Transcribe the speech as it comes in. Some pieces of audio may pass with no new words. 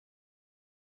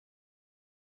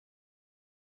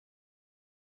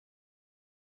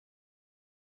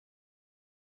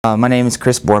My name is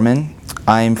Chris Borman.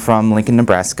 I'm from Lincoln,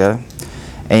 Nebraska,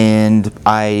 and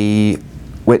I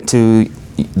went to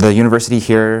the university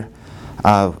here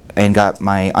and got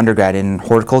my undergrad in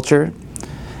horticulture.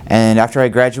 And after I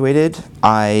graduated,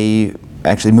 I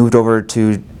actually moved over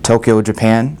to Tokyo,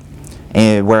 Japan,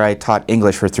 where I taught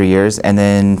English for 3 years. And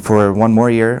then for one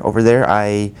more year over there,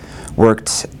 I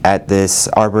worked at this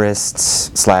arborist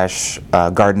slash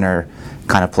gardener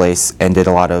kind of place and did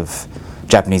a lot of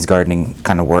Japanese gardening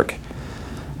kind of work.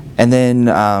 And then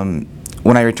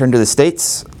when I returned to the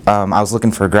States, I was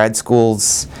looking for grad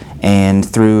schools, and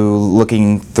through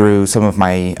looking through some of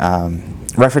my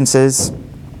references,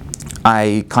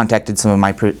 I contacted some of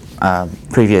my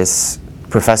previous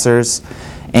professors,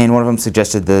 and one of them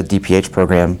suggested the DPH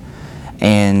program,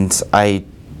 and I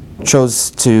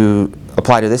chose to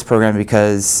apply to this program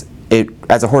because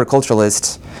as a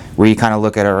horticulturalist, we kind of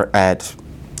look at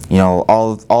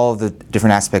all of the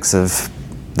different aspects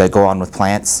that go on with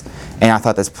plants, and I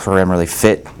thought this program really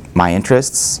fit my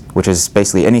interests, which is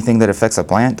basically anything that affects a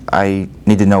plant. I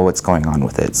need to know what's going on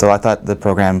with it. So I thought the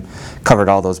program covered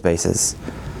all those bases.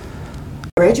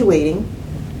 Graduating.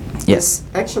 Yes.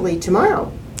 Actually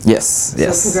tomorrow. Yes.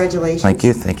 Yes. So congratulations.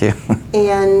 Thank you.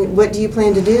 And what do you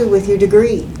plan to do with your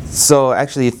degree? So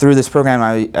actually through this program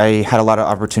I had a lot of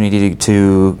opportunity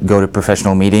to go to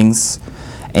professional meetings,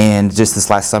 and just this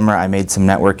last summer I made some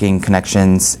networking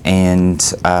connections, and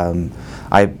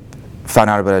I found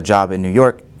out about a job in New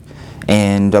York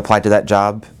and applied to that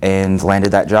job and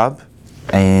landed that job.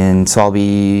 And so I'll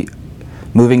be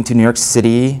moving to New York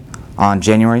City on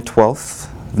January 12th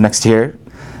of next year,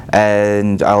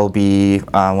 and I'll be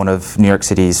one of New York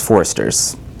City's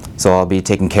foresters. So I'll be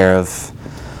taking care of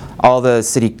all the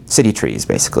city trees,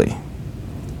 basically.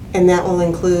 And that will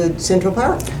include Central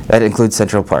Park? That includes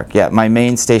Central Park, yeah. My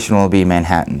main station will be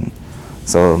Manhattan.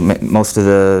 So most of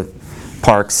the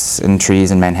parks and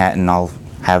trees in Manhattan I'll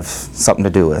have something to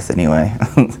do with anyway.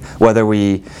 Whether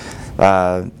we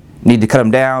need to cut them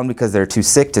down because they're too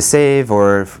sick to save,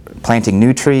 or planting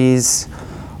new trees,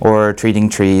 or treating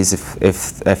trees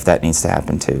if that needs to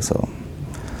happen too. So,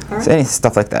 right. So any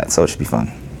stuff like that, so it should be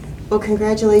fun. Well,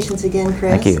 congratulations again,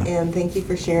 Chris. Thank you. And thank you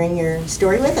for sharing your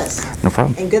story with us. No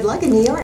problem. And good luck in New York.